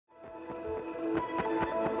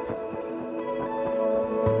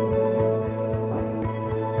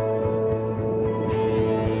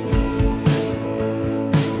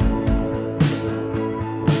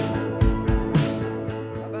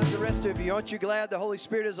Aren't you glad the Holy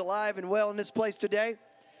Spirit is alive and well in this place today?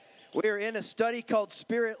 We are in a study called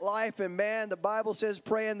Spirit Life, and man, the Bible says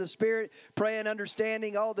pray in the Spirit, pray in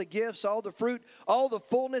understanding, all the gifts, all the fruit, all the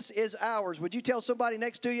fullness is ours. Would you tell somebody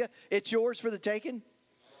next to you, it's yours for the taking?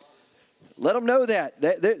 Let them know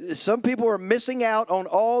that. Some people are missing out on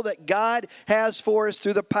all that God has for us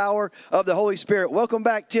through the power of the Holy Spirit. Welcome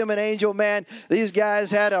back, Tim and Angel, man. These guys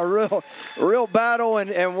had a real battle,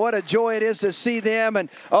 and what a joy it is to see them. And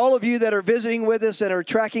all of you that are visiting with us and are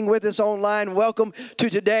tracking with us online, welcome to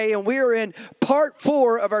today. And we are in part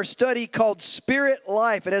 4 of our study called Spirit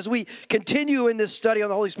Life. And as we continue in this study on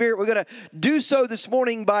the Holy Spirit, we're going to do so this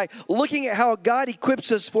morning by looking at how God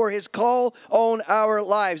equips us for His call on our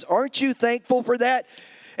lives. Aren't you thankful for that?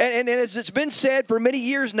 And as it's been said for many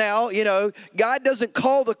years now, you know, God doesn't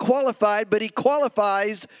call the qualified, but He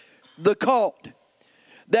qualifies the called.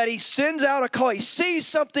 That He sends out a call. He sees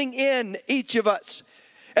something in each of us.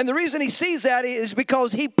 And the reason He sees that is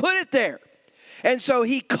because He put it there. And so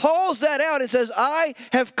He calls that out and says, I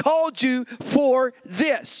have called you for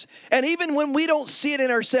this. And even when we don't see it in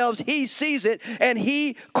ourselves, He sees it, and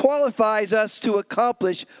He qualifies us to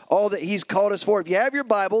accomplish all that He's called us for. If you have your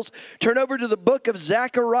Bibles, turn over to the book of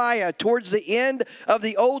Zechariah. Towards the end of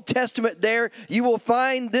the Old Testament there, you will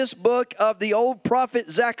find this book of the old prophet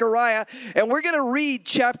Zechariah. And we're going to read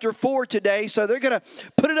chapter 4 today. So they're going to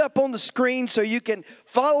put it up on the screen so you can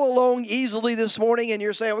follow along easily this morning. And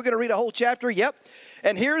you're saying, we're going to read a whole chapter? Yep.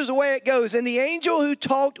 And here's the way it goes. And the angel who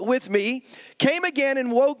talked with me came again and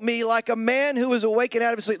woke me like a man who was awakened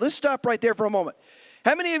out of his sleep. Let's stop right there for a moment.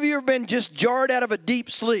 How many of you have been just jarred out of a deep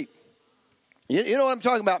sleep? You know what I'm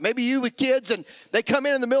talking about. Maybe you with kids, and they come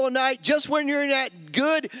in the middle of the night. Just when you're in that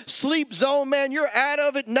good sleep zone, man, you're out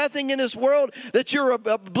of it. Nothing in this world, that you're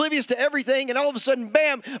oblivious to everything. And all of a sudden,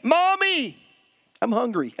 bam, Mommy, I'm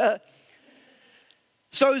hungry.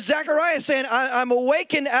 So Zechariah is saying, I'm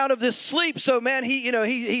awakened out of this sleep. So man,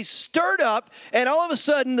 he's stirred up, and all of a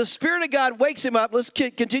sudden the Spirit of God wakes him up. Let's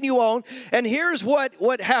continue on. And here's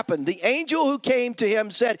what happened. The angel who came to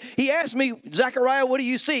him said, he asked me, Zechariah, what do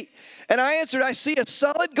you see? And I answered, I see a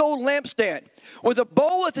solid gold lampstand with a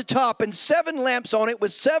bowl at the top and 7 lamps on it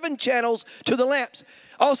with 7 channels to the lamps.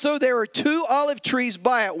 Also, there are 2 olive trees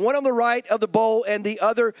by it, one on the right of the bowl and the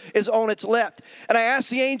other is on its left. And I asked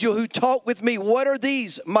the angel who talked with me, what are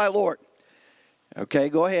these, my Lord? Okay,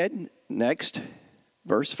 go ahead. Next,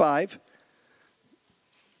 verse 5.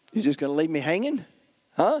 You just going to leave me hanging?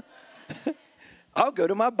 Huh? I'll go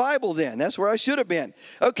to my Bible then. That's where I should have been.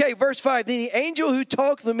 Okay, verse 5. The angel who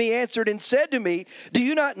talked with me answered and said to me, do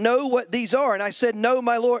you not know what these are? And I said, no,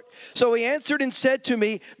 my Lord. So he answered and said to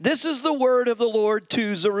me, this is the word of the Lord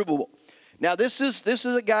to Zerubbabel. Now, this is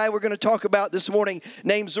a guy we're going to talk about this morning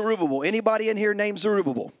named Zerubbabel. Anybody in here named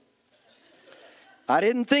Zerubbabel? I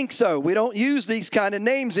didn't think so. We don't use these kind of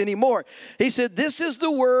names anymore. He said, this is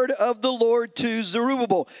the word of the Lord to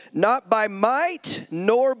Zerubbabel, not by might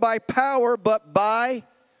nor by power, but by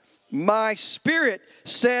my Spirit,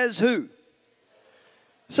 says who?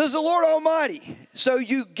 Says the Lord Almighty. So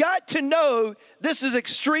you got to know this is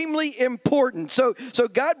extremely important. So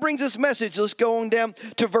God brings this message. Let's go on down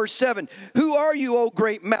to verse 7. Who are you, O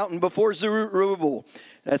great mountain, before Zerubbabel?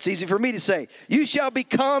 That's easy for me to say. You shall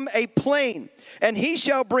become a plain, and he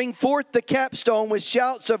shall bring forth the capstone with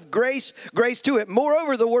shouts of grace, grace to it.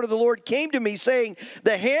 Moreover, the word of the Lord came to me, saying,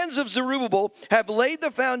 the hands of Zerubbabel have laid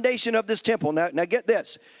the foundation of this temple. Now get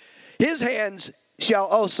this. His hands shall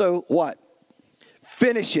also what?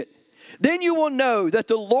 Finish it. Then you will know that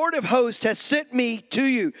the Lord of hosts has sent me to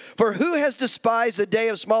you. For who has despised the day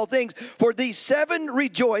of small things? For these 7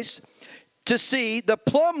 rejoice to see the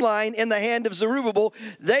plumb line in the hand of Zerubbabel.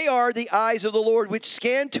 They are the eyes of the Lord, which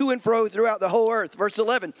scan to and fro throughout the whole earth. Verse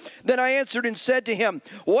 11. Then I answered and said to him,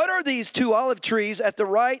 what are these 2 olive trees at the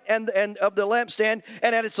right and of the lampstand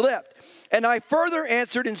and at its left? And I further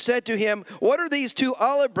answered and said to him, what are these 2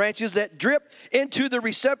 olive branches that drip into the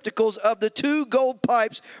receptacles of the 2 gold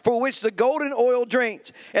pipes for which the golden oil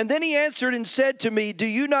drains? And then he answered and said to me, do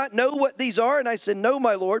you not know what these are? And I said, no,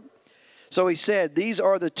 my Lord. So he said, these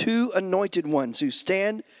are the 2 anointed ones who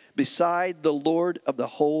stand beside the Lord of the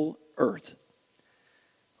whole earth.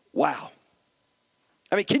 Wow.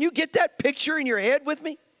 I mean, can you get that picture in your head with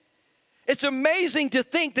me? It's amazing to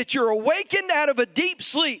think that you're awakened out of a deep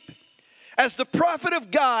sleep as the prophet of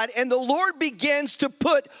God, and the Lord begins to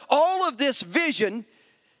put all of this vision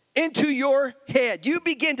into your head. You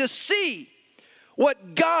begin to see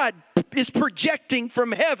what God is projecting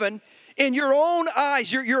from heaven in your own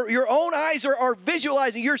eyes. Your own eyes are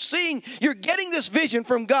visualizing. You're seeing, you're getting this vision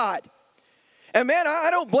from God. And man,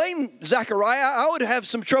 I don't blame Zechariah. I would have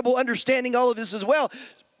some trouble understanding all of this as well.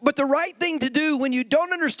 But the right thing to do when you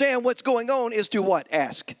don't understand what's going on is to what?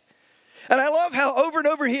 Ask. And I love how over and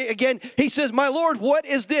over again, he says, my Lord, what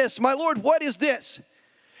is this? My Lord, what is this?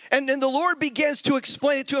 And then the Lord begins to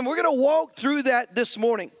explain it to him. We're going to walk through that this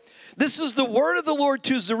morning. This is the word of the Lord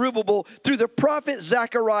to Zerubbabel through the prophet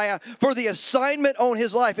Zechariah for the assignment on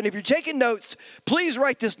his life. And if you're taking notes, please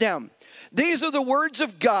write this down. These are the words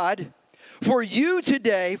of God for you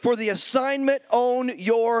today for the assignment on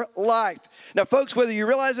your life. Now, folks, whether you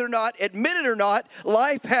realize it or not, admit it or not,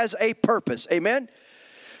 life has a purpose. Amen?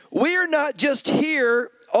 We are not just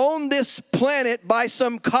here on this planet by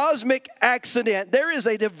some cosmic accident. There is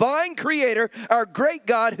a divine creator, our great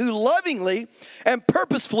God, who lovingly and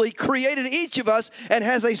purposefully created each of us and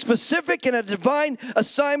has a specific and a divine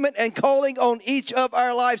assignment and calling on each of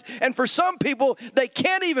our lives. And for some people, they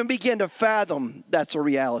can't even begin to fathom that's a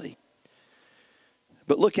reality.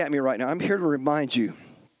 But look at me right now. I'm here to remind you,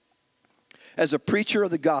 as a preacher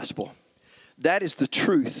of the gospel, that is the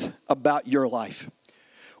truth about your life.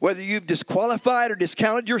 Whether you've disqualified or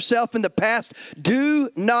discounted yourself in the past, do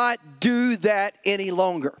not do that any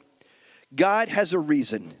longer. God has a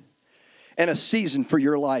reason and a season for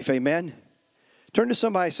your life. Amen? Turn to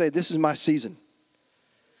somebody and say, this is my season.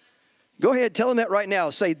 Go ahead, tell them that right now.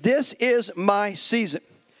 Say, this is my season.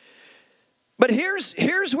 But here's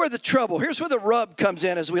where here's where the rub comes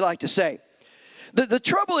in, as we like to say. The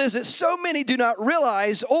trouble is that so many do not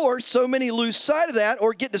realize, or so many lose sight of that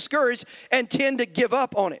or get discouraged and tend to give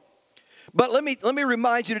up on it. But let me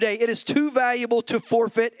remind you today, it is too valuable to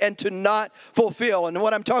forfeit and to not fulfill. And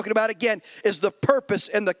what I'm talking about again is the purpose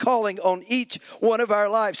and the calling on each one of our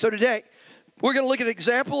lives. So today, we're going to look at an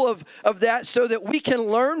example of that so that we can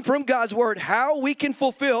learn from God's word how we can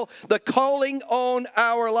fulfill the calling on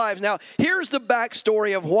our lives. Now, here's the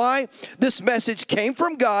backstory of why this message came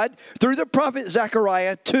from God through the prophet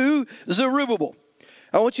Zechariah to Zerubbabel.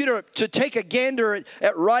 I want you to take a gander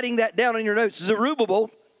at writing that down in your notes.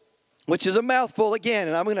 Zerubbabel, which is a mouthful again,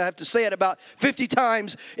 and I'm going to have to say it about 50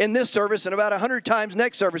 times in this service and about 100 times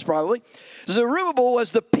next service probably. Zerubbabel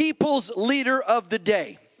was the people's leader of the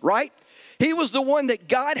day, right? He was the one that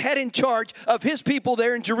God had in charge of his people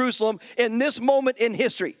there in Jerusalem in this moment in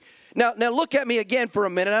history. Now look at me again for a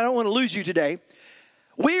minute. I don't want to lose you today.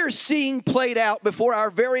 We are seeing played out before our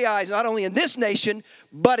very eyes, not only in this nation,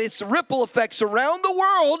 but its ripple effects around the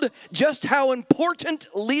world, just how important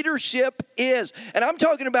leadership is. And I'm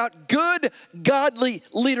talking about good, godly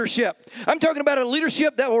leadership. I'm talking about a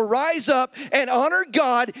leadership that will rise up and honor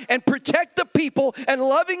God and protect the people and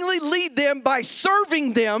lovingly lead them by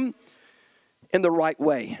serving them in the right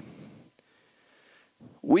way.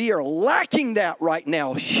 We are lacking that right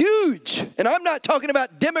now, huge. And I'm not talking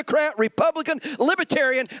about Democrat, Republican,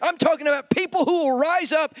 Libertarian. I'm talking about people who will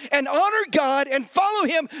rise up and honor God and follow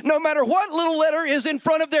him no matter what little letter is in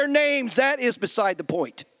front of their names. That is beside the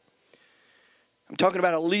point. I'm talking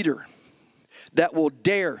about a leader that will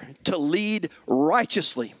dare to lead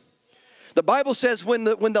righteously. The Bible says when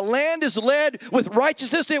the land is led with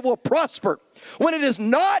righteousness, it will prosper. When it is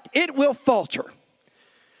not, it will falter.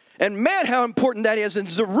 And man, how important that is. And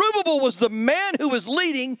Zerubbabel was the man who was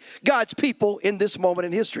leading God's people in this moment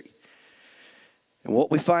in history. And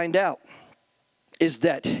what we find out is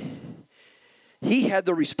that he had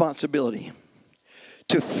the responsibility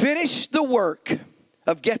to finish the work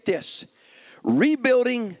of, get this,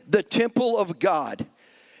 rebuilding the temple of God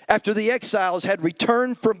after the exiles had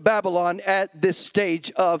returned from Babylon at this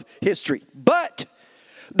stage of history. But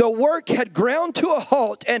the work had ground to a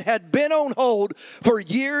halt and had been on hold for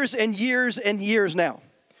years and years and years now.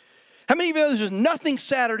 How many of you know there's nothing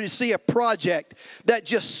sadder to see a project that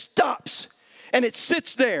just stops and it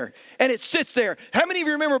sits there and it sits there? How many of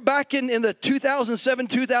you remember back in the 2007,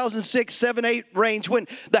 2006, 7, 8 range when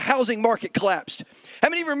the housing market collapsed? How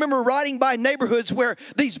many of you remember riding by neighborhoods where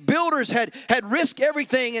these builders had risked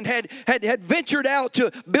everything and had ventured out to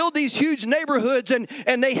build these huge neighborhoods,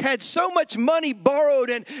 and they had so much money borrowed,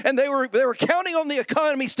 and they were counting on the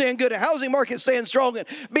economy staying good, and housing market staying strong, and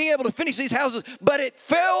being able to finish these houses, but it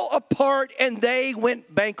fell apart and they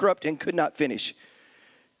went bankrupt and could not finish.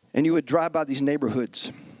 And you would drive by these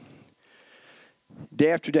neighborhoods day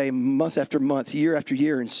after day, month after month, year after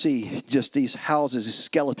year, and see just these houses, these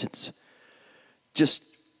skeletons, just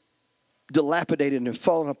dilapidated and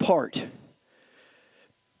falling apart.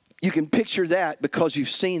 You can picture that because you've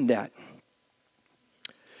seen that.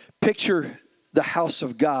 Picture the house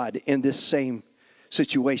of God in this same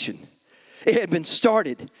situation. It had been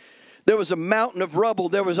started. There was a mountain of rubble.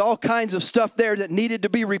 There was all kinds of stuff there that needed to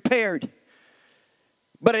be repaired.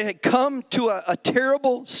 But it had come to a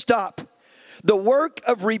terrible stop. The work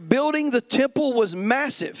of rebuilding the temple was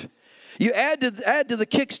massive. You add to the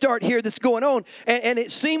kickstart here that's going on, and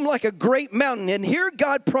it seemed like a great mountain. And here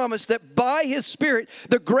God promised that by His Spirit,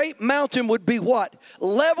 the great mountain would be what?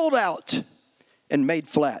 Leveled out and made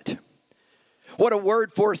flat. What a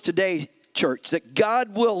word for us today, church, that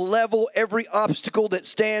God will level every obstacle that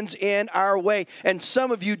stands in our way. And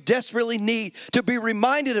some of you desperately need to be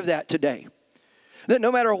reminded of that today. That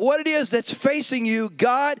no matter what it is that's facing you,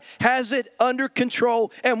 God has it under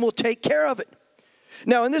control and will take care of it.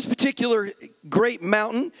 Now, in this particular great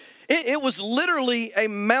mountain, it was literally a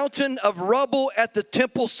mountain of rubble at the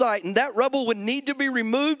temple site. And that rubble would need to be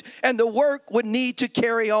removed, and the work would need to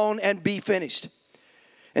carry on and be finished.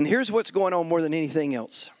 And here's what's going on more than anything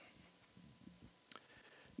else.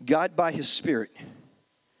 God, by His Spirit,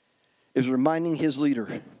 is reminding His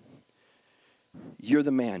leader, you're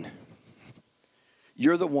the man.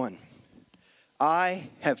 You're the one. I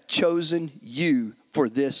have chosen you for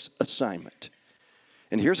this assignment.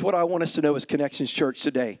 And here's what I want us to know as Connections Church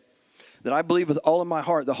today. That I believe with all of my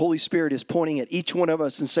heart, the Holy Spirit is pointing at each one of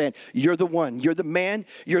us and saying, you're the one, you're the man,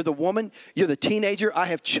 you're the woman, you're the teenager. I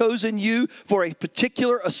have chosen you for a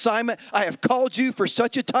particular assignment. I have called you for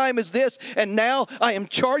such a time as this. And now I am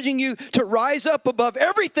charging you to rise up above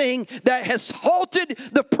everything that has halted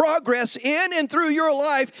the progress in and through your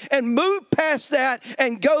life and move past that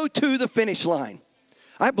and go to the finish line.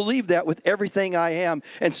 I believe that with everything I am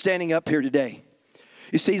and standing up here today.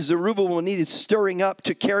 You see, Zerubbabel needed stirring up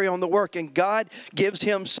to carry on the work, and God gives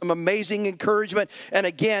him some amazing encouragement. And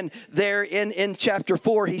again, there in chapter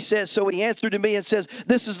 4, he says, so he answered to me and says,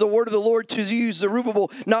 this is the word of the Lord to you,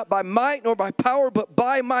 Zerubbabel, not by might nor by power, but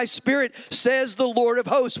by my Spirit, says the Lord of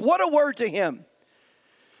hosts. What a word to him.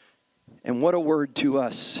 And what a word to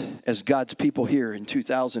us as God's people here in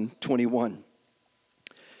 2021.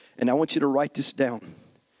 And I want you to write this down.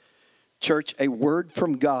 Church, a word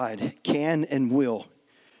from God can and will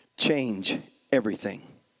change everything.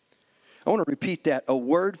 I want to repeat that. A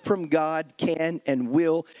word from God can and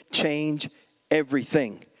will change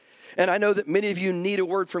everything. And I know that many of you need a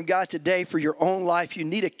word from God today for your own life. You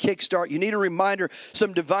need a kickstart. You need a reminder,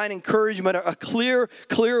 some divine encouragement, a clear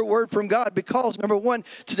word from God. Because, number one,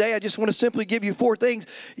 today I just want to simply give you 4 things.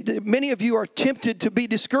 Many of you are tempted to be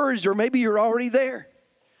discouraged, or maybe you're already there.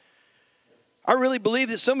 I really believe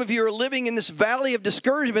that some of you are living in this valley of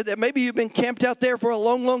discouragement, that maybe you've been camped out there for a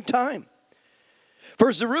long, long time.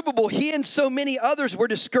 For Zerubbabel, he and so many others were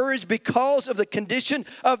discouraged because of the condition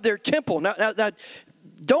of their temple. Now,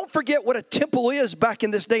 don't forget what a temple is back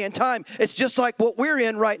in this day and time. It's just like what we're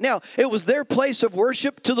in right now. It was their place of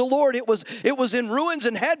worship to the Lord. It was in ruins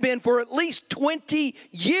and had been for at least 20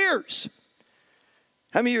 years.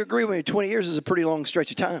 How many of you agree with me? 20 years is a pretty long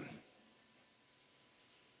stretch of time.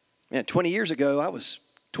 Man, 20 years ago, I was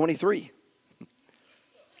 23.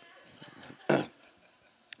 My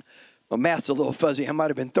math's a little fuzzy. I might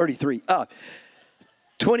have been 33.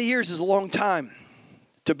 20 years is a long time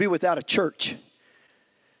to be without a church.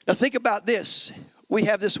 Now think about this. We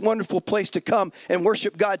have this wonderful place to come and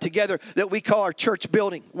worship God together that we call our church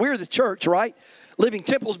building. We're the church, right? Living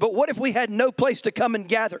temples. But what if we had no place to come and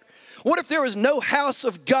gather? What if there was no house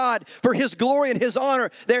of God for His glory and His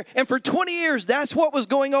honor there? And for 20 years, that's what was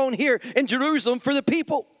going on here in Jerusalem for the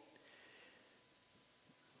people.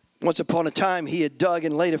 Once upon a time, he had dug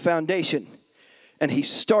and laid a foundation, and he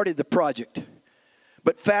started the project.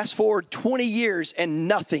 But fast forward 20 years, and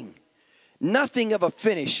nothing of a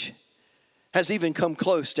finish has even come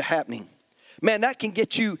close to happening. Man, that can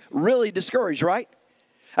get you really discouraged, right?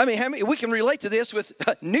 I mean, we can relate to this with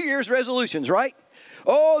New Year's resolutions, right?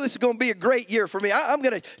 Oh, this is going to be a great year for me. I'm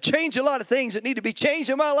going to change a lot of things that need to be changed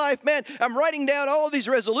in my life. Man, I'm writing down all of these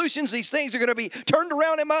resolutions. These things are going to be turned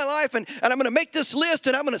around in my life, and I'm going to make this list,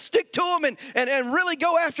 and I'm going to stick to them and really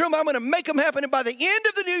go after them. I'm going to make them happen, and by the end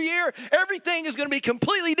of the new year, everything is going to be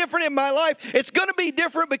completely different in my life. It's going to be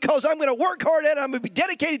different because I'm going to work hard at it. I'm going to be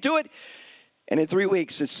dedicated to it, and in 3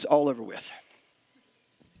 weeks, it's all over with.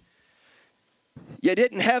 You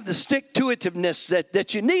didn't have the stick-to-itiveness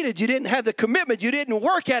that you needed. You didn't have the commitment. You didn't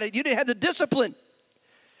work at it. You didn't have the discipline.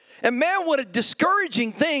 And man, what a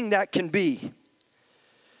discouraging thing that can be.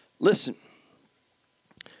 Listen,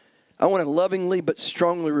 I want to lovingly but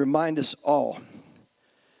strongly remind us all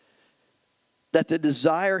that the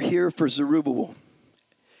desire here for Zerubbabel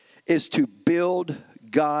is to build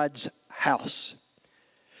God's house.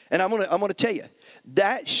 And I'm going to tell you,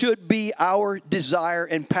 that should be our desire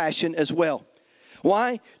and passion as well.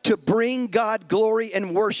 Why? To bring God glory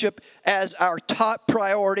and worship as our top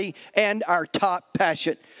priority and our top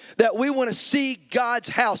passion. That we want to see God's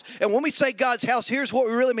house. And when we say God's house, here's what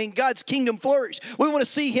we really mean. God's kingdom flourish. We want to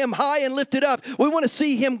see Him high and lifted up. We want to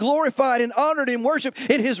see Him glorified and honored and worshiped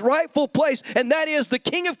in His rightful place. And that is the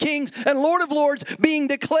King of Kings and Lord of Lords being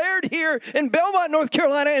declared here in Belmont, North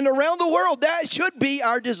Carolina and around the world. That should be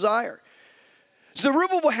our desire.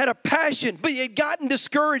 Zerubbabel had a passion, but he had gotten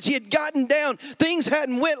discouraged. He had gotten down. Things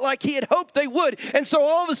hadn't went like he had hoped they would. And so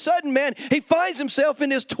all of a sudden, man, he finds himself in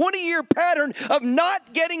this 20-year pattern of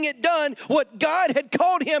not getting it done, what God had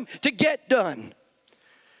called him to get done.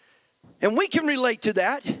 And we can relate to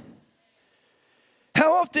that.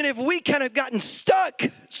 How often have we kind of gotten stuck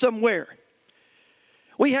somewhere?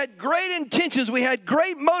 We had great intentions. We had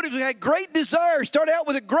great motives. We had great desires. Started out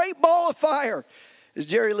with a great ball of fire, as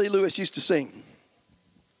Jerry Lee Lewis used to sing.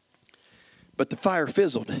 But the fire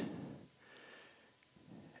fizzled, and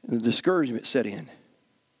the discouragement set in.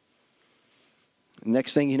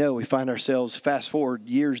 Next thing you know, we find ourselves fast forward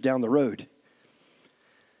years down the road,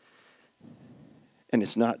 and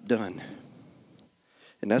it's not done.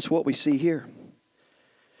 And that's what we see here.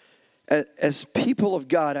 As people of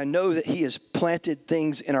God, I know that He has planted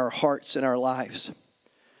things in our hearts and our lives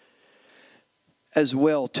as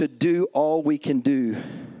well to do all we can do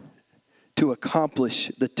to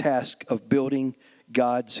accomplish the task of building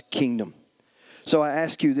God's kingdom. So I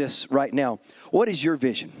ask you this right now. What is your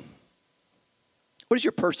vision? What is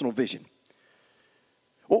your personal vision?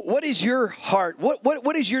 What is your heart?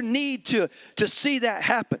 What is your need to see that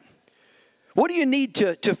happen? What do you need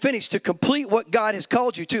to finish, to complete what God has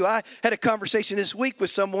called you to? I had a conversation this week with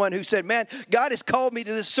someone who said, man, God has called me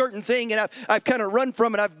to this certain thing, and I've kind of run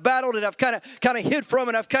from it. I've battled it. I've kind of hid from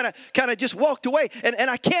it. I've kind of just walked away. And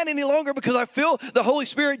I can't any longer because I feel the Holy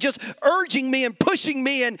Spirit just urging me and pushing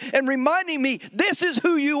me and reminding me, this is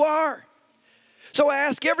who you are. So I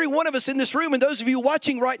ask every one of us in this room and those of you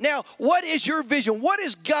watching right now, what is your vision? What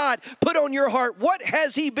has God put on your heart? What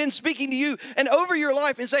has He been speaking to you and over your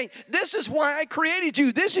life and saying, this is why I created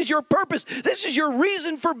you. This is your purpose. This is your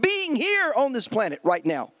reason for being here on this planet right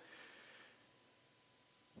now.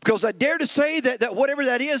 Because I dare to say that whatever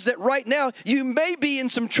that is, that right now you may be in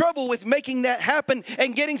some trouble with making that happen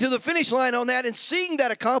and getting to the finish line on that and seeing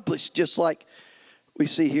that accomplished, just like we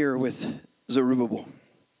see here with Zerubbabel.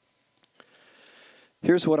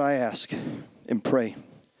 Here's what I ask and pray.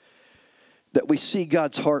 That we see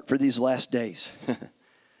God's heart for these last days.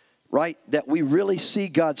 Right? That we really see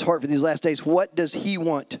God's heart for these last days. What does He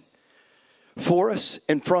want for us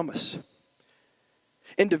and from us?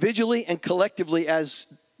 Individually and collectively as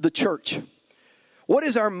the church. What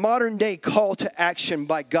is our modern day call to action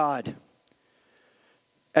by God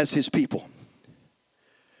as His people?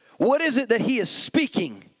 What is it that He is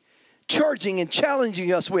speaking, charging, and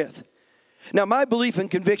challenging us with? Now, my belief and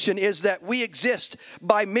conviction is that we exist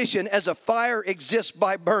by mission as a fire exists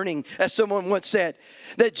by burning, as someone once said.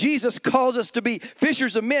 That Jesus calls us to be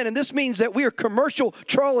fishers of men, and this means that we are commercial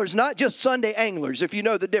trawlers, not just Sunday anglers, if you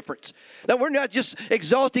know the difference. That we're not just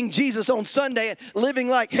exalting Jesus on Sunday and living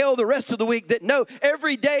like hell the rest of the week. That no,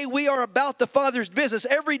 every day we are about the Father's business.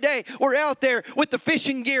 Every day we're out there with the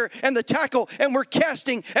fishing gear and the tackle, and we're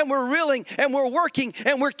casting, and we're reeling, and we're working,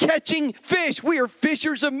 and we're catching fish. We are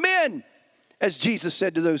fishers of men, as Jesus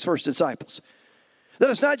said to those first disciples.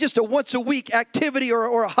 That it's not just a once-a-week activity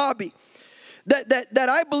or a hobby. That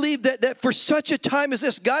I believe that for such a time as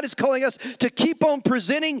this, God is calling us to keep on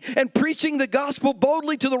presenting and preaching the gospel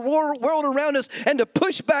boldly to the world around us and to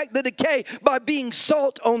push back the decay by being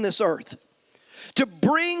salt on this earth. To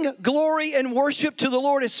bring glory and worship to the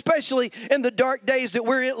Lord, especially in the dark days that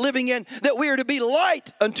we're living in, that we are to be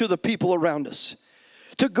light unto the people around us.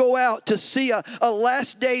 To go out to see a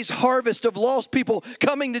last day's harvest of lost people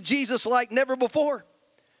coming to Jesus like never before.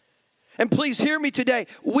 And please hear me today.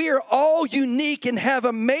 We are all unique and have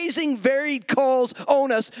amazing varied calls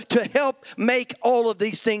on us to help make all of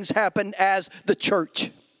these things happen as the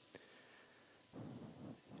church.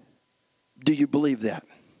 Do you believe that?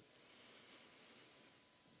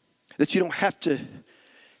 That you don't have to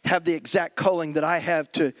have the exact calling that I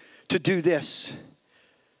have to do this.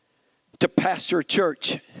 To pastor a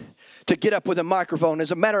church, to get up with a microphone.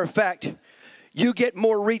 As a matter of fact, you get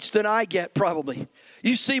more reach than I get probably.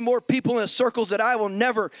 You see more people in the circles that I will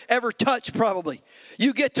never, ever touch probably.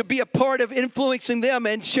 You get to be a part of influencing them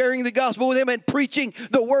and sharing the gospel with them and preaching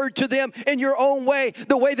the word to them in your own way,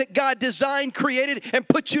 the way that God designed, created, and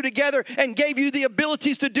put you together and gave you the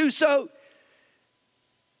abilities to do so.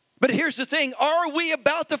 But here's the thing, are we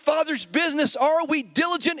about the Father's business? Are we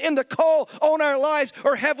diligent in the call on our lives?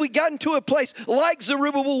 Or have we gotten to a place like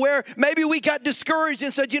Zerubbabel where maybe we got discouraged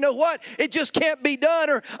and said, you know what, it just can't be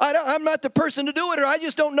done, or I'm not the person to do it, or I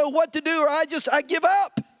just don't know what to do, or I give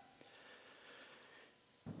up.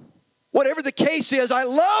 Whatever the case is, I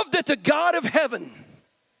love that the God of heaven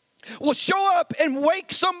will show up and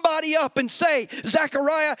wake somebody up and say,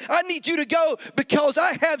 Zechariah, I need you to go because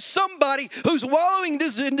I have somebody who's wallowing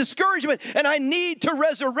in discouragement, and I need to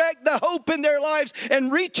resurrect the hope in their lives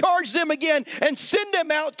and recharge them again and send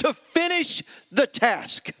them out to finish the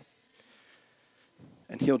task.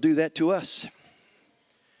 And He'll do that to us.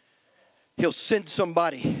 He'll send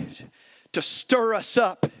somebody to stir us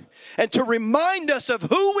up and to remind us of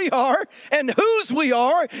who we are and whose we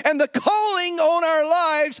are and the calling on our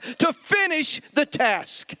lives to finish the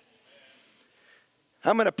task.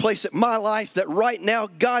 I'm in a place in my life that right now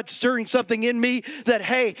God's stirring something in me that,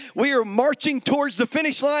 hey, we are marching towards the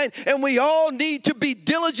finish line, and we all need to be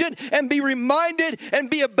diligent and be reminded and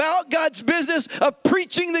be about God's business of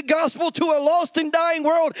preaching the gospel to a lost and dying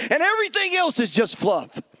world, and everything else is just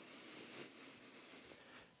fluff.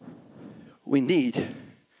 We need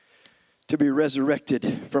to be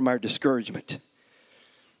resurrected from our discouragement.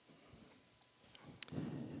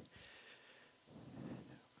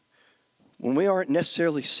 When we aren't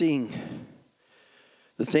necessarily seeing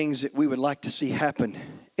the things that we would like to see happen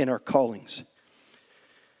in our callings,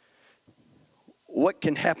 what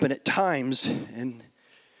can happen at times, and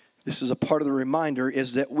this is a part of the reminder,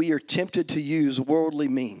 is that we are tempted to use worldly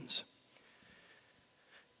means.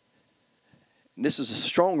 And this is a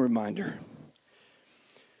strong reminder.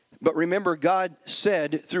 But remember, God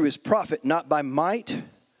said through His prophet, not by might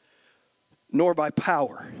nor by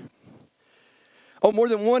power. On more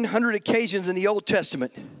than 100 occasions in the Old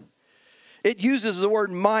Testament, it uses the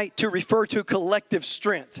word might to refer to collective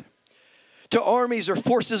strength. To armies or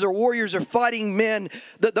forces or warriors or fighting men,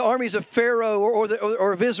 the armies of Pharaoh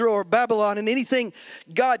or of Israel or Babylon, and anything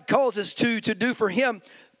God calls us to do for Him,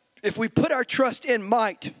 if we put our trust in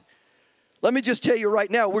might, let me just tell you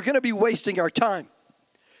right now, we're going to be wasting our time.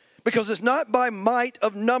 Because it's not by might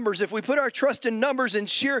of numbers. If we put our trust in numbers and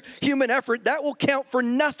sheer human effort, that will count for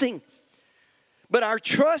nothing. But our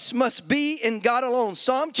trust must be in God alone.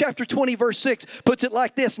 Psalm chapter 20, verse 6 puts it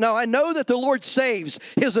like this. Now, I know that the Lord saves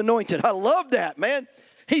His anointed. I love that, man.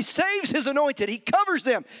 He saves His anointed. He covers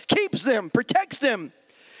them, keeps them, protects them.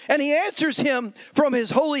 And He answers him from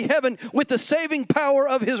His holy heaven with the saving power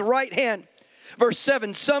of His right hand. Verse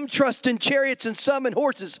 7, some trust in chariots and some in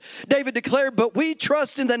horses. David declared, but we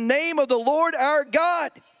trust in the name of the Lord our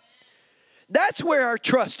God. That's where our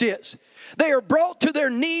trust is. They are brought to their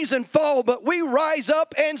knees and fall, but we rise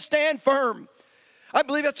up and stand firm. I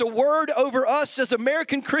believe that's a word over us as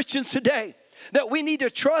American Christians today, that we need to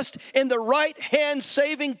trust in the right hand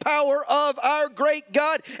saving power of our great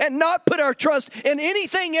God and not put our trust in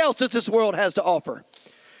anything else that this world has to offer.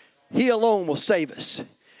 He alone will save us.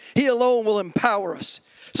 He alone will empower us.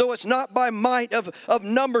 So it's not by might of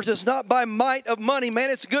numbers. It's not by might of money. Man,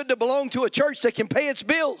 it's good to belong to a church that can pay its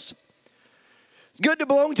bills. It's good to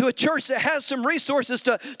belong to a church that has some resources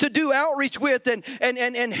to do outreach with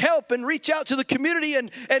and help and reach out to the community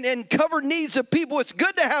and cover needs of people. It's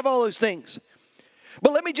good to have all those things.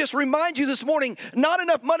 But let me just remind you this morning, not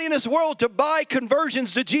enough money in this world to buy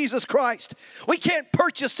conversions to Jesus Christ. We can't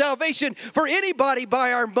purchase salvation for anybody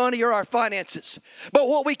by our money or our finances. But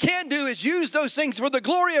what we can do is use those things for the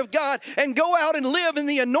glory of God and go out and live in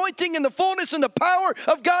the anointing and the fullness and the power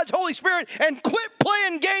of God's Holy Spirit and quit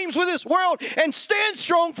playing games with this world and stand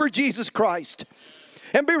strong for Jesus Christ.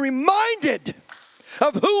 And be reminded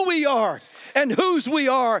of who we are and whose we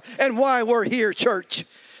are and why we're here, church.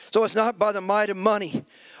 So it's not by the might of money,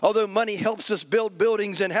 although money helps us build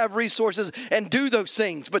buildings and have resources and do those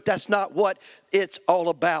things, but that's not what it's all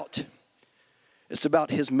about. It's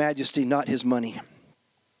about His majesty, not His money.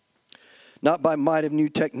 Not by might of new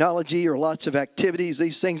technology or lots of activities.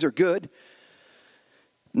 These things are good.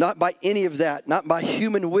 Not by any of that. Not by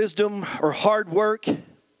human wisdom or hard work.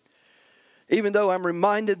 Even though I'm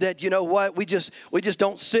reminded that, you know what, we just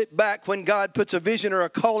don't sit back when God puts a vision or a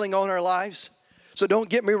calling on our lives. So don't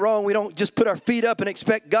get me wrong, we don't just put our feet up and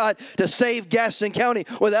expect God to save Gaston County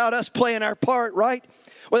without us playing our part, right?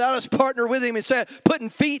 Without us partner with Him and saying, putting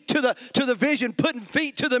feet to the vision, putting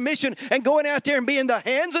feet to the mission, and going out there and being the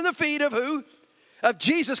hands and the feet of who? Of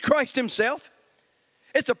Jesus Christ Himself.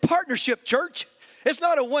 It's a partnership, church. It's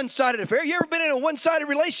not a one-sided affair. You ever been in a one-sided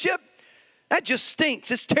relationship? That just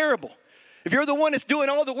stinks. It's terrible. If you're the one that's doing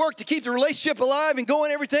all the work to keep the relationship alive and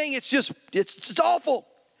going everything, it's awful.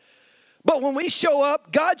 But when we show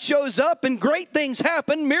up, God shows up and great things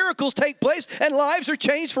happen, miracles take place, and lives are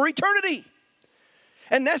changed for eternity.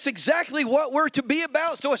 And that's exactly what we're to be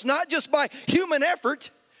about. So it's not just by human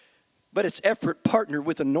effort, but it's effort partnered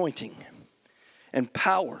with anointing and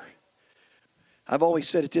power. I've always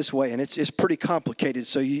said it this way, and it's pretty complicated,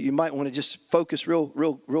 so you might want to just focus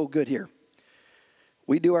real good here.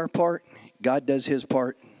 We do our part, God does his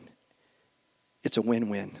part. It's a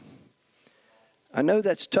win-win. I know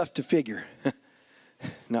that's tough to figure.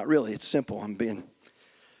 Not really, it's simple. I'm being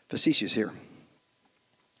facetious here.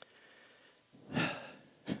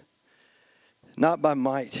 Not by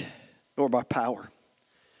might nor by power.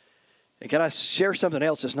 And can I share something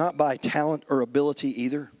else? It's not by talent or ability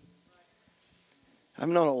either. I've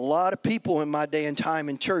known a lot of people in my day and time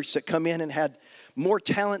in church that come in and had more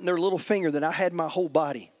talent in their little finger than I had in my whole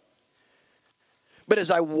body. But as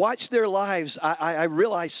I watched their lives, I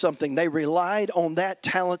realized something. They relied on that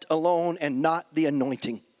talent alone and not the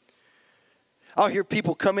anointing. I'll hear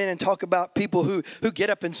people come in and talk about people who get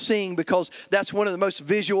up and sing because that's one of the most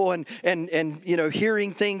visual and you know,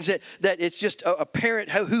 hearing things that it's just apparent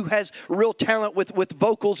who has real talent with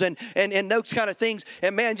vocals and those kind of things.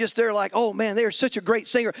 And man, just they're like, oh man, they're such a great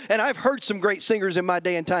singer. And I've heard some great singers in my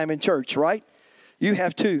day and time in church, right? You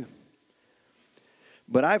have too.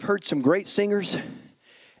 But I've heard some great singers,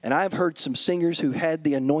 and I've heard some singers who had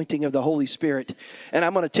the anointing of the Holy Spirit. And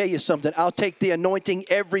I'm going to tell you something. I'll take the anointing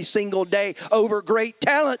every single day over great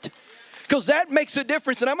talent, because that makes a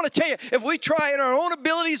difference. And I'm going to tell you, if we try in our own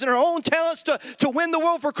abilities and our own talents to win the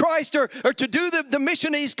world for Christ or to do the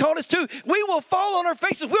mission that he's called us to, we will fall on our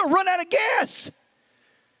faces. We'll run out of gas.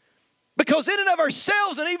 Because in and of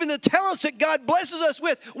ourselves and even the talents that God blesses us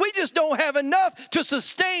with, we just don't have enough to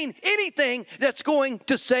sustain anything that's going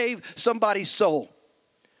to save somebody's soul.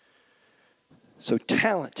 So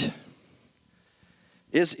talent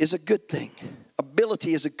is a good thing.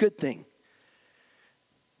 Ability is a good thing.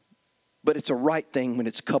 But it's a right thing when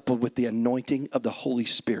it's coupled with the anointing of the Holy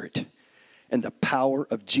Spirit and the power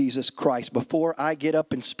of Jesus Christ. Before I get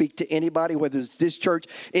up and speak to anybody, whether it's this church,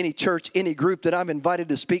 any group that I'm invited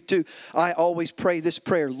to speak to, I always pray this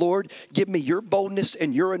prayer: Lord, give me your boldness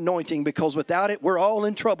and your anointing, because without it, we're all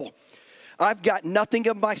in trouble. I've got nothing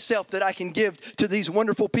of myself that I can give to these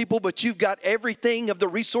wonderful people, but you've got everything of the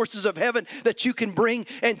resources of heaven that you can bring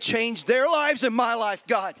and change their lives and my life,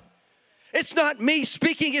 God. It's not me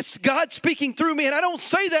speaking, it's God speaking through me, and I don't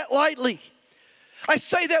say that lightly. I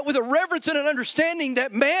say that with a reverence and an understanding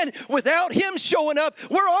that, man, without him showing up,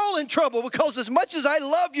 we're all in trouble, because as much as I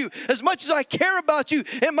love you, as much as I care about you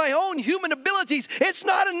and my own human abilities, it's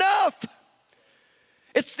not enough.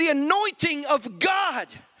 It's the anointing of God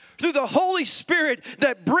through the Holy Spirit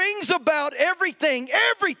that brings about everything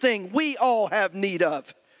we all have need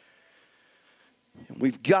of. And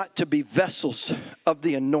we've got to be vessels of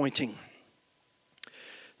the anointing.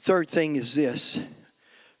 Third thing is this.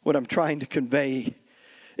 What I'm trying to convey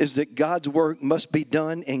is that God's work must be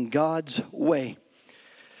done in God's way.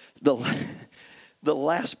 The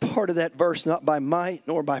last part of that verse, not by might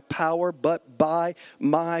nor by power, but by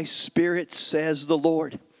my Spirit, says the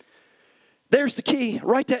Lord. There's the key.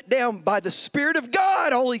 Write that down. By the Spirit of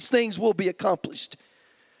God, all these things will be accomplished.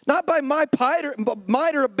 Not by my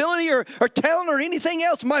might or ability or talent or anything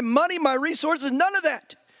else. My money, my resources, none of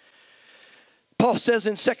that. Paul says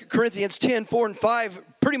in 2 Corinthians 10, 4 and 5,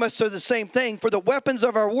 pretty much says the same thing. For the weapons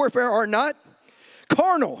of our warfare are not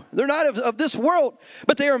carnal. They're not of this world,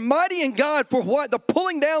 but they are mighty in God for what? The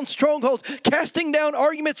pulling down strongholds, casting down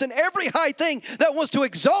arguments and every high thing that wants to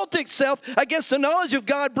exalt itself against the knowledge of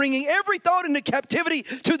God, bringing every thought into captivity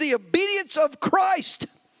to the obedience of Christ.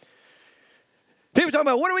 People talking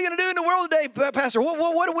about, what are we going to do in the world today, Pastor?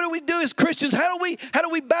 What do we do as Christians? How do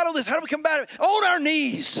we battle this? How do we combat it? On our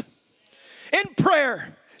knees, in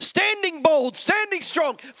prayer, standing bold, standing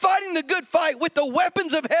strong, fighting the good fight with the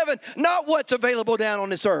weapons of heaven, not what's available down on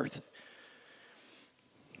this earth.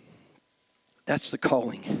 That's the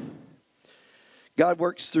calling. God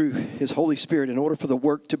works through his Holy Spirit in order for the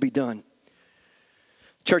work to be done.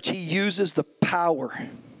 Church, he uses the power,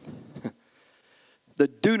 the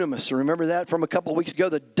dunamis, remember that from a couple of weeks ago,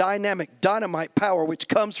 the dynamite power which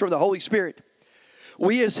comes from the Holy Spirit.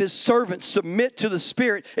 We as his servants submit to the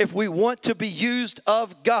Spirit if we want to be used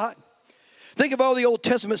of God. Think of all the Old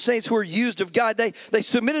Testament saints who were used of God. They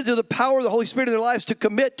submitted to the power of the Holy Spirit in their lives to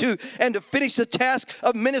commit to and to finish the task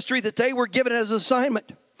of ministry that they were given as an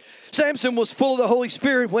assignment. Samson was full of the Holy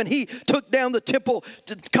Spirit when he took down the temple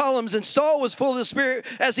columns, and Saul was full of the Spirit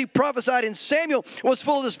as he prophesied, and Samuel was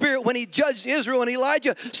full of the Spirit when he judged Israel, and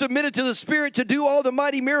Elijah submitted to the Spirit to do all the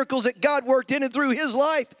mighty miracles that God worked in and through his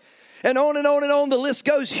life. And on and on and on the list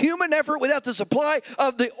goes. Human effort without the supply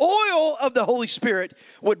of the oil of the Holy Spirit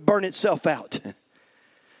would burn itself out.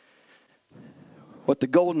 What the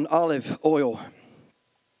golden olive oil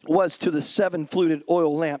was to the 7 fluted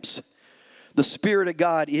oil lamps, the Spirit of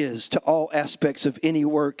God is to all aspects of any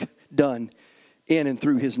work done in and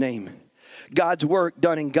through His name. God's work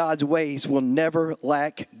done in God's ways will never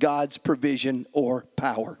lack God's provision or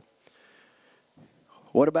power.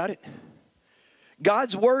 What about it?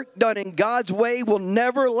 God's work done in God's way will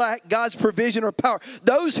never lack God's provision or power.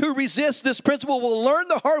 Those who resist this principle will learn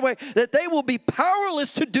the hard way that they will be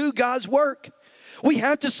powerless to do God's work. We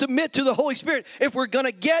have to submit to the Holy Spirit if we're going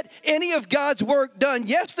to get any of God's work done.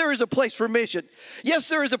 Yes, there is a place for mission. Yes,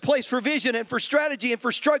 there is a place for vision and for strategy and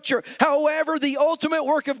for structure. However, the ultimate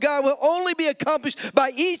work of God will only be accomplished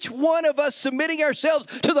by each one of us submitting ourselves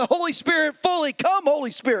to the Holy Spirit fully. Come,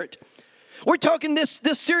 Holy Spirit. We're talking, this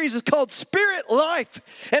series is called Spirit Life.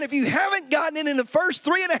 And if you haven't gotten it in the first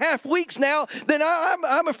 3.5 weeks now, then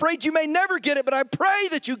I'm afraid you may never get it, but I pray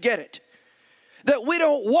that you get it. That we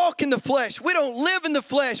don't walk in the flesh. We don't live in the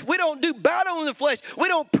flesh. We don't do battle in the flesh. We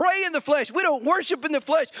don't pray in the flesh. We don't worship in the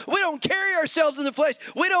flesh. We don't carry ourselves in the flesh.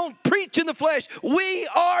 We don't preach in the flesh. We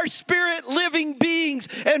are spirit living beings,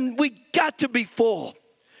 and we got to be full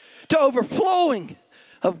to overflowing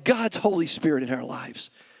of God's Holy Spirit in our lives.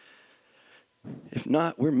 If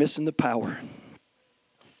not, we're missing the power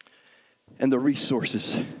and the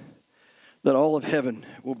resources that all of heaven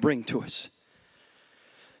will bring to us.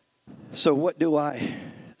 So what do I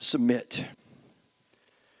submit?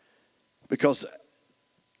 Because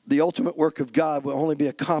the ultimate work of God will only be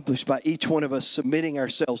accomplished by each one of us submitting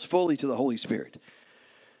ourselves fully to the Holy Spirit.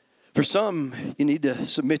 For some, you need to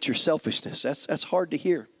submit your selfishness. That's hard to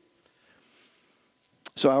hear.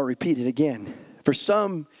 So I'll repeat it again. For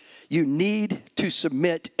some, you need to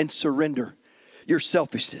submit and surrender your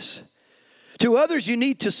selfishness. To others, you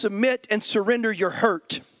need to submit and surrender your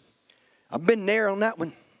hurt. I've been there on that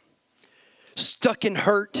one. Stuck in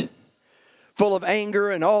hurt, full of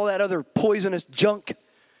anger and all that other poisonous junk.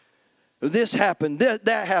 This happened,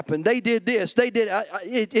 that happened, they did this, they did,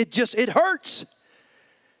 it hurts.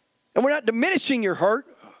 And we're not diminishing your hurt.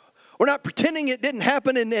 We're not pretending it didn't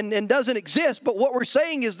happen and doesn't exist. But what we're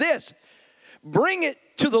saying is this. Bring it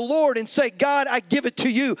to the Lord and say, God, I give it to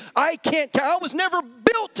you. I was never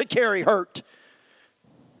built to carry hurt.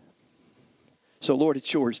 So Lord,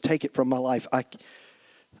 it's yours. Take it from my life.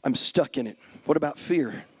 I'm stuck in it. What about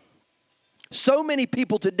fear? So many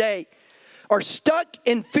people today are stuck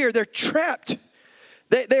in fear. They're trapped.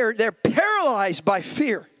 They're paralyzed by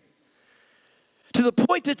fear to the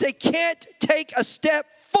point that they can't take a step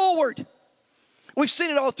forward. We've seen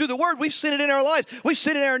it all through the Word. We've seen it in our lives. We've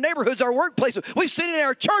seen it in our neighborhoods, our workplaces. We've seen it in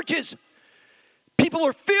our churches. People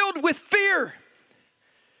are filled with fear.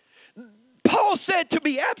 Paul said to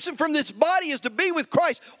be absent from this body is to be with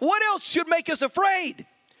Christ. What else should make us afraid?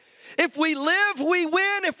 If we live, we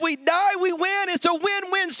win. If we die, we win. It's a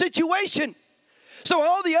win-win situation. So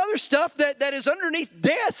all the other stuff that is underneath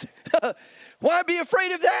death, why be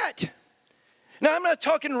afraid of that? Now, I'm not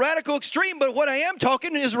talking radical extreme, but what I am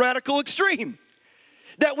talking is radical extreme.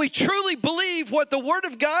 That we truly believe what the Word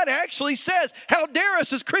of God actually says. How dare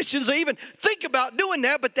us as Christians even think about doing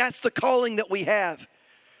that, but that's the calling that we have.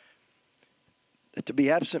 That to be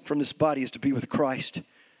absent from this body is to be with Christ.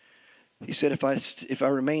 He said, if I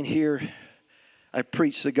remain here, I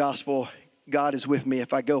preach the gospel, God is with me.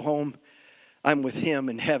 If I go home, I'm with Him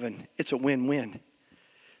in heaven. It's a win-win.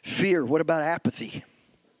 Fear, what about apathy?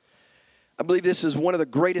 I believe this is one of the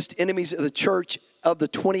greatest enemies of the church of the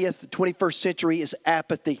 21st century is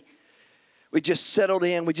apathy. We just settled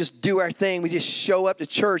in. We just do our thing. We just show up to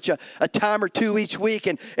church a time or two each week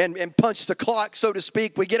and punch the clock, so to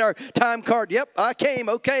speak. We get our time card. Yep, I came.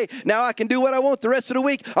 Okay, now I can do what I want the rest of the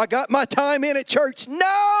week. I got my time in at church.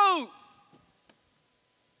 No!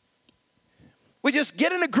 We just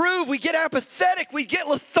get in a groove. We get apathetic. We get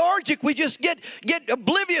lethargic. We just get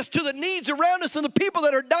oblivious to the needs around us and the people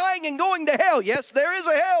that are dying and going to hell. Yes, there is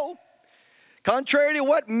a hell. Contrary to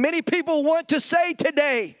what many people want to say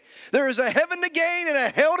today, there is a heaven to gain and a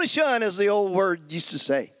hell to shun, as the old word used to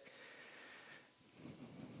say.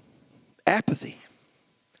 Apathy.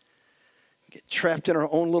 Get trapped in our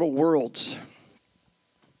own little worlds.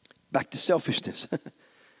 Back to selfishness.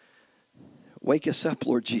 Wake us up,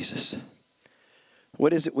 Lord Jesus.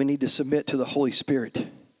 What is it we need to submit to the Holy Spirit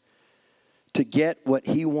to get what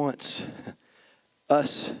He wants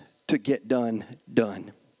us to get done?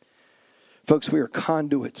 Folks, we are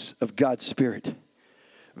conduits of God's Spirit,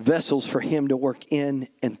 vessels for Him to work in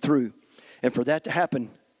and through. And for that to happen,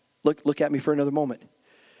 look at me for another moment.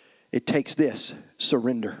 It takes this,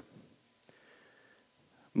 surrender.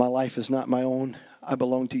 My life is not my own. I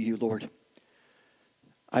belong to you, Lord.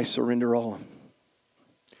 I surrender all.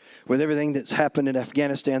 With everything that's happened in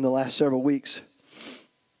Afghanistan the last several weeks,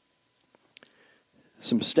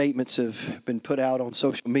 some statements have been put out on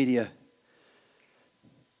social media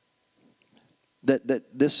that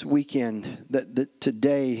this weekend, that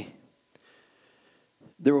today,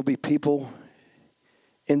 there will be people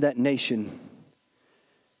in that nation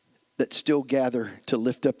that still gather to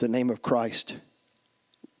lift up the name of Christ.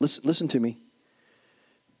 Listen to me.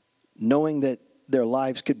 Knowing that their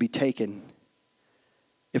lives could be taken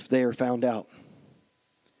if they are found out.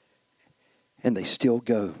 And they still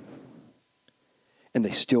go. And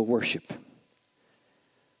they still worship.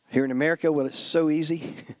 Here in America, well, it's so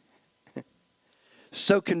easy.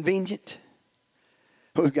 So convenient.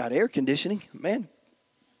 We've got air conditioning. Man,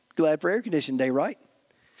 glad for air conditioning day, right?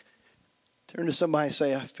 Turn to somebody and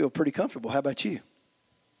say, I feel pretty comfortable. How about you?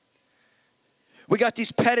 We got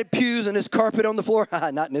these padded pews and this carpet on the floor.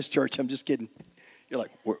 Not in this church. I'm just kidding. You're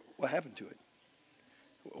like, what happened to it?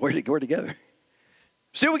 Where'd it go together?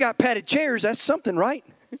 Still, we got padded chairs. That's something, right?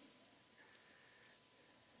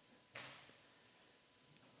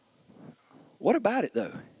 What about it,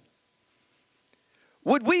 though?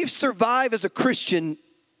 Would we survive as a Christian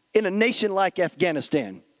in a nation like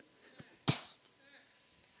Afghanistan?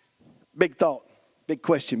 Big thought, big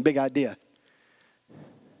question, big idea.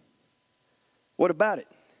 What about it?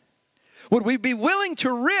 Would we be willing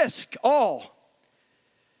to risk all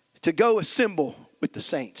to go assemble with the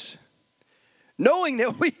saints? Knowing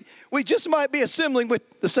that we just might be assembling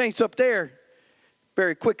with the saints up there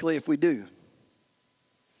very quickly if we do.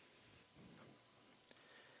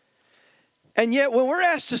 And yet when we're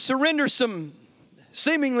asked to surrender some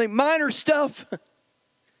seemingly minor stuff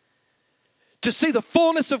to see the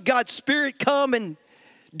fullness of God's Spirit come and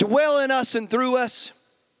dwell in us and through us,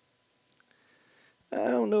 I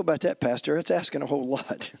don't know about that, Pastor. It's asking a whole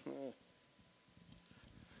lot.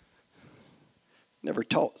 Never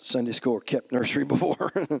taught Sunday school or kept nursery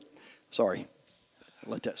before. Sorry, I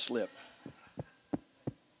let that slip.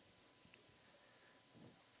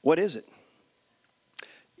 What is it?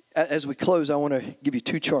 As we close, I want to give you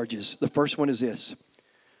two charges. The first one is this.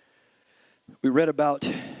 We read about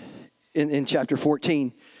in chapter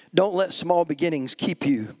 14, don't let small beginnings keep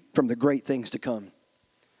you from the great things to come.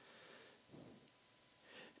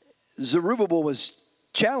 Zerubbabel was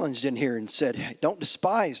challenged in here and said, hey, don't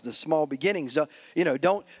despise the small beginnings.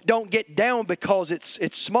 Don't get down because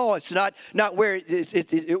it's small. It's not where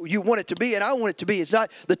you want it to be, and I want it to be. It's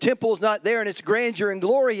not, the temple is not there in its grandeur and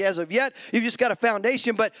glory as of yet. You've just got a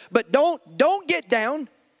foundation, but don't get down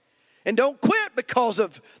and don't quit because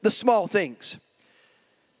of the small things.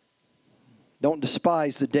 Don't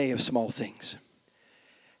despise the day of small things.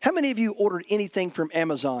 How many of you ordered anything from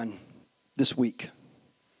Amazon this week?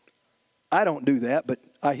 I don't do that, but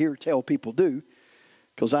I tell people do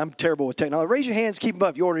because I'm terrible with technology. Raise your hands, keep them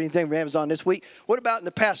up. You ordered anything from Amazon this week? What about in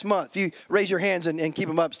the past month? You raise your hands and keep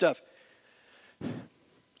them up stuff.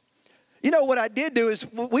 You know what I did do is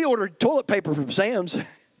we ordered toilet paper from Sam's.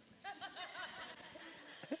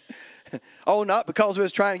 Oh, not because we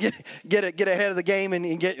was trying to get ahead of the game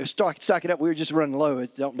and stock it up. We were just running low.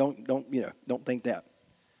 Don't think that.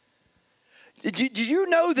 Did you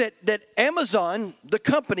know that Amazon, the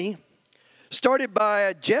company, started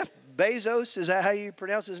by Jeff Bezos, is that how you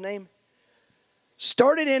pronounce his name?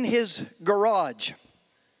 Started in his garage.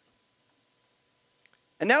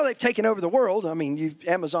 And now they've taken over the world. I mean,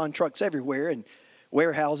 Amazon trucks everywhere and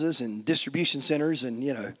warehouses and distribution centers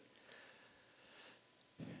and,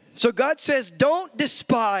 So God says, don't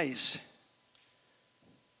despise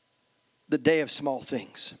the day of small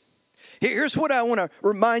things. Here's what I want to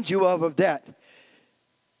remind you of that.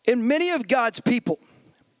 In many of God's people,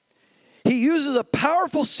 He uses a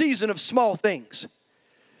powerful season of small things.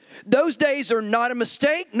 Those days are not a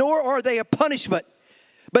mistake, nor are they a punishment.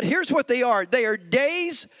 But here's what they are. They are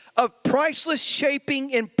days of priceless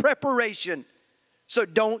shaping and preparation. So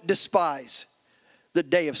don't despise the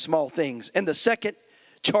day of small things. And the second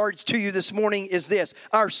charge to you this morning is this.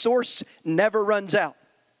 Our source never runs out.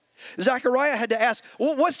 Zechariah had to ask,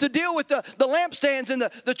 well, what's the deal with the lampstands and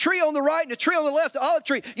the tree on the right and the tree on the left, the olive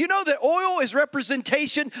tree? You know that oil is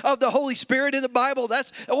representation of the Holy Spirit in the Bible.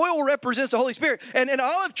 Oil represents the Holy Spirit. And in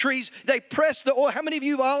olive trees, they press the oil. How many of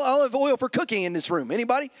you have olive oil for cooking in this room?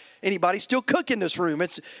 Anybody? Anybody still cook in this room?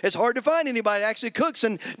 It's hard to find anybody that actually cooks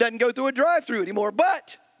and doesn't go through a drive-through anymore.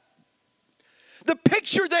 But the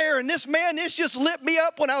picture there, and this just lit me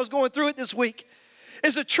up when I was going through it this week,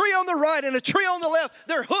 is a tree on the right and a tree on the left.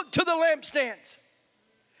 They're hooked to the lampstands.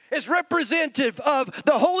 is representative of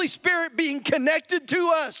the Holy Spirit being connected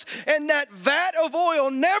to us, and that vat of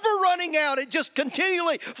oil never running out. It just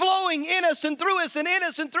continually flowing in us and through us and in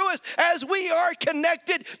us and through us as we are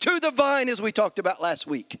connected to the vine, as we talked about last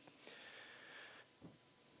week.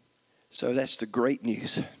 So that's the great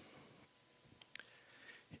news. It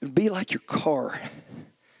would be like your car.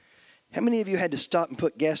 How many of you had to stop and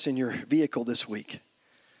put gas in your vehicle this week?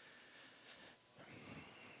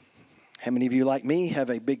 How many of you, like me, have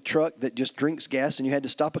a big truck that just drinks gas and you had to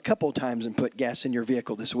stop a couple of times and put gas in your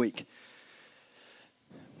vehicle this week?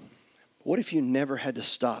 What if you never had to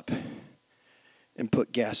stop and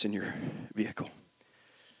put gas in your vehicle?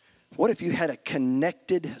 What if you had a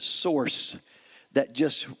connected source that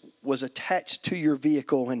just was attached to your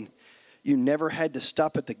vehicle and you never had to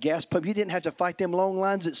stop at the gas pump? You didn't have to fight them long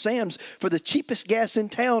lines at Sam's for the cheapest gas in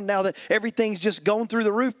town now that everything's just gone through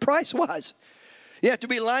the roof price-wise. You have to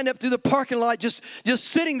be lined up through the parking lot just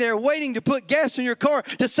sitting there waiting to put gas in your car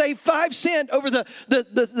to save 5 cents over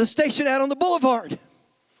the station out on the boulevard.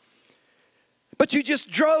 But you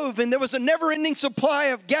just drove and there was a never-ending supply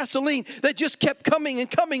of gasoline that just kept coming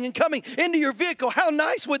and coming and coming into your vehicle. How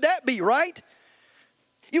nice would that be, right?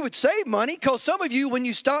 You would save money, because some of you, when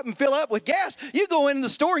you stop and fill up with gas, you go in the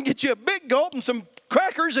store and get you a big gulp and some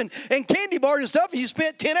crackers and candy bars and stuff, and you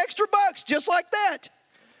spent 10 extra bucks just like that.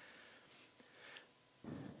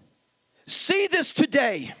 See this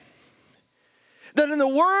today, that in the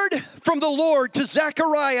word from the Lord to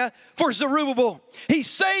Zechariah for Zerubbabel, he's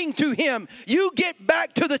saying to him, you get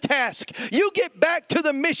back to the task. You get back to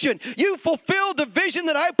the mission. You fulfill the vision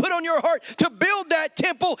that I put on your heart to build that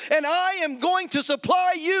temple, and I am going to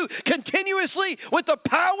supply you continuously with the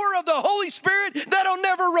power of the Holy Spirit that'll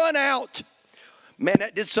never run out. Man,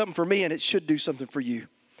 that did something for me, and it should do something for you.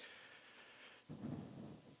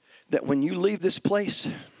 That when you leave this place,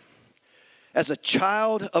 as a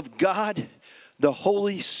child of God, the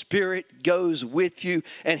Holy Spirit goes with you,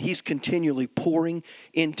 and he's continually pouring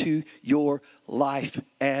into your life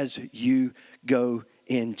as you go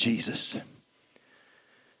in Jesus.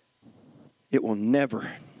 It will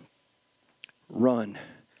never run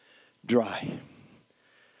dry.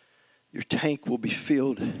 Your tank will be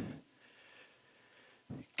filled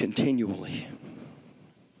continually.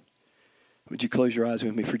 Would you close your eyes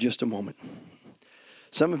with me for just a moment?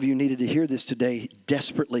 Some of you needed to hear this today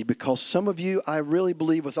desperately, because some of you, I really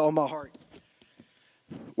believe with all my heart,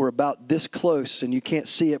 we're about this close, and you can't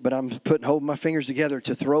see it, but I'm holding my fingers together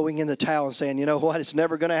to throwing in the towel and saying, you know what, it's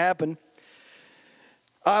never going to happen.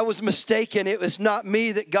 I was mistaken. It was not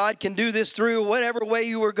me that God can do this through. Whatever way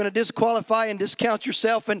you were going to disqualify and discount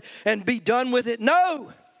yourself and be done with it.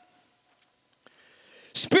 No.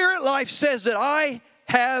 Spirit Life says that I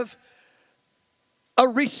have a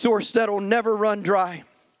resource that will never run dry.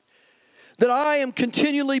 That I am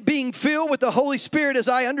continually being filled with the Holy Spirit as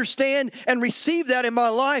I understand and receive that in my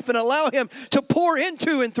life and allow Him to pour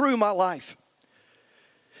into and through my life.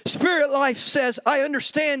 Spirit Life says, I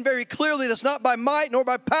understand very clearly that's not by might nor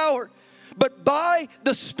by power, but by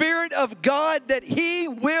the Spirit of God, that He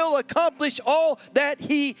will accomplish all that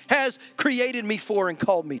He has created me for and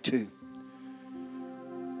called me to.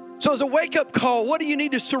 So as a wake-up call, what do you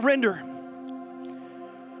need to surrender?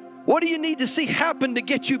 What do you need to see happen to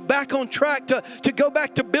get you back on track, to go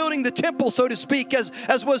back to building the temple, so to speak, as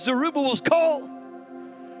was Zerubbabel's call?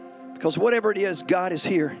 Because whatever it is, God is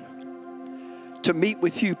here to meet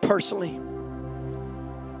with you personally.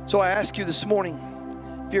 So I ask you this morning,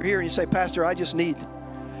 if you're here and you say, Pastor, I just need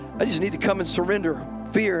to come and surrender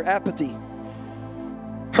fear, apathy,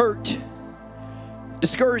 hurt,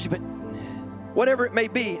 discouragement, whatever it may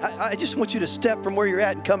be. I just want you to step from where you're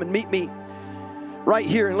at and come and meet me right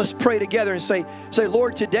here, and let's pray together and say,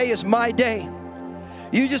 Lord, today is my day.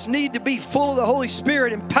 You just need to be full of the Holy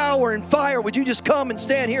Spirit and power and fire. Would you just come and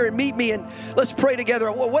stand here and meet me, and let's pray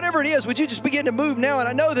together. Whatever it is, would you just begin to move now? And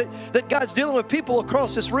I know that God's dealing with people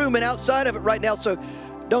across this room and outside of it right now, so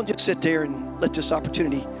don't just sit there and let this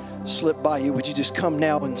opportunity slip by you. Would you just come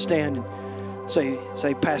now and stand and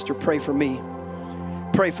say, Pastor, pray for me.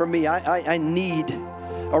 Pray for me. I need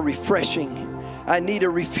a refreshing. I need a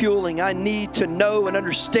refueling. I need to know and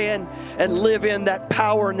understand and live in that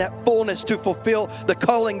power and that fullness to fulfill the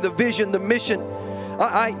calling, the vision, the mission.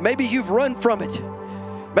 Maybe you've run from it.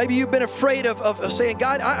 Maybe you've been afraid of saying,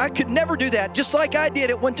 God, I could never do that, just like I did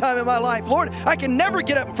at one time in my life. Lord, I can never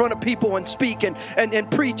get up in front of people and speak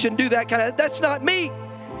and preach and do that kind of, that's not me.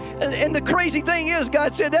 And the crazy thing is,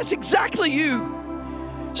 God said, that's exactly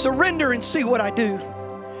you. Surrender and see what I do.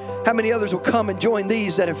 How many others will come and join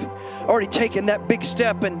these that have already taken that big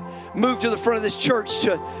step and moved to the front of this church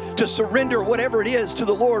to surrender whatever it is to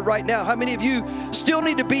the Lord right now? How many of you still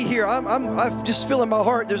need to be here? I'm just feeling my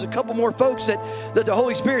heart. There's a couple more folks that the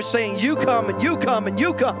Holy Spirit's saying, you come and you come and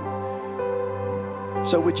you come.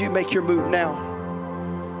 So would you make your move now?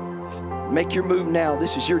 Make your move now.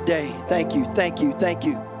 This is your day. Thank you, thank you, thank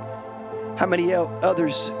you. How many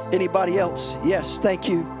others? Anybody else? Yes, thank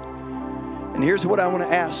you. And here's what I want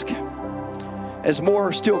to ask. As more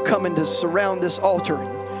are still coming to surround this altar,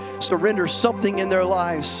 surrender something in their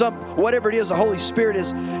lives, whatever it is the Holy Spirit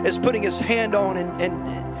is putting His hand on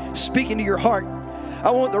and speaking to your heart. I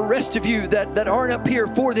want the rest of you that aren't up here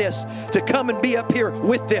for this to come and be up here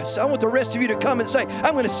with this. I want the rest of you to come and say,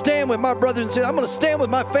 I'm going to stand with my brothers and sisters. I'm going to stand with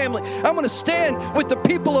my family. I'm going to stand with the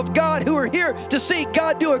people of God who are here to see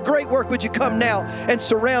God do a great work. Would you come now and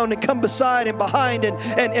surround and come beside and behind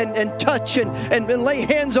and touch and lay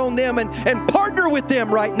hands on them and partner with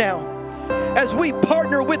them right now as we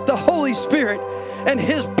partner with the Holy Spirit and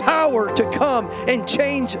His power to come and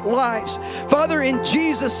change lives. Father, in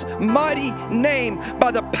Jesus' mighty name,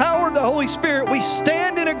 by the power of the Holy Spirit, we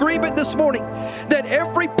stand in agreement this morning that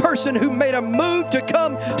every person who made a move to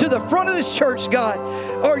come to the front of this church, God,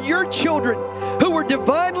 are your children who were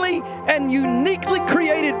divinely and uniquely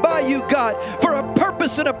created by you, God, for a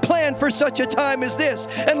purpose and a plan for such a time as this.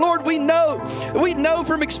 And Lord, we know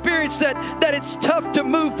from experience that it's tough to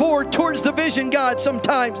move forward towards the vision, God,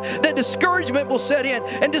 sometimes. That discouragement will set in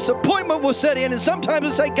and disappointment will set in. And sometimes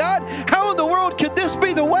we'll say, God, how in the world could this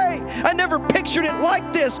be the way? I never pictured it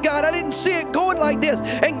like this, God. I didn't see it going like this.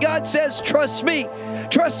 And God says, trust me.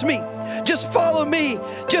 Trust me. Just follow me.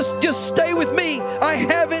 Just stay with me. I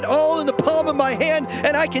have it all in the palm of my hand,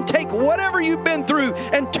 and I can take whatever you've been through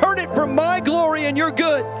and turn it for my glory and your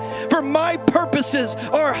good. For my purposes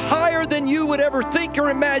are higher than you would ever think or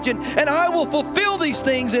imagine, and I will fulfill these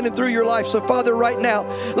things in and through your life. So, Father, right now,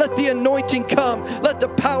 let the anointing come. Let the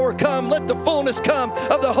power come. Let the fullness come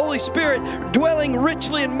of the Holy Spirit dwelling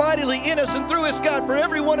richly and mightily in us and through us, God, for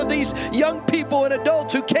every one of these young people and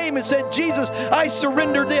adults who came and said, Jesus, I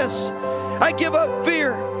surrender this. I give up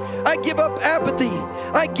fear. I give up apathy.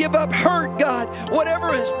 I give up hurt, God. Whatever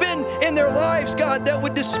has been in their lives, God, that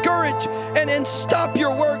would discourage and stop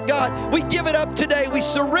your work, God, we give it up today. We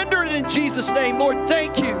surrender it in Jesus' name. Lord,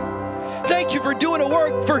 thank you. Thank you for doing a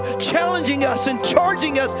work, for challenging us and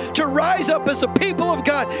charging us to rise up as a people of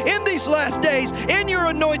God in these last days, in your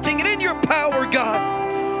anointing and in your power, God.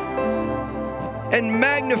 And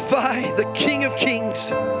magnify the King of Kings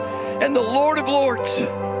and the Lord of Lords,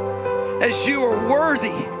 as you are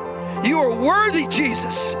worthy. You are worthy,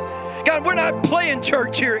 Jesus. God, we're not playing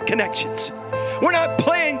church here at Connections. We're not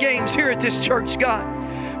playing games here at this church,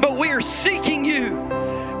 God. But we are seeking you.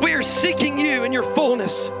 We are seeking you in your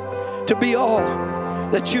fullness to be all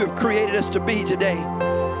that you have created us to be today.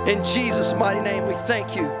 In Jesus' mighty name, we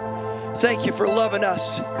thank you. Thank you for loving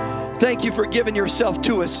us. Thank you for giving yourself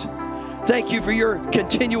to us. Thank you for your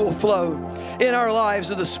continual flow in our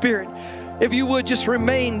lives of the Spirit. If you would just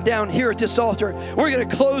remain down here at this altar. We're going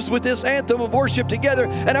to close with this anthem of worship together.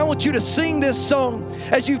 And I want you to sing this song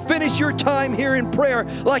as you finish your time here in prayer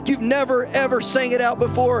like you've never, ever sang it out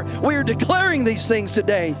before. We are declaring these things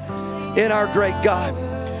today in our great God.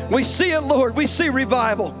 We see it, Lord. We see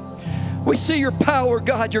revival. We see your power,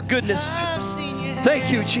 God, your goodness.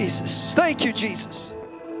 Thank you, Jesus. Thank you, Jesus.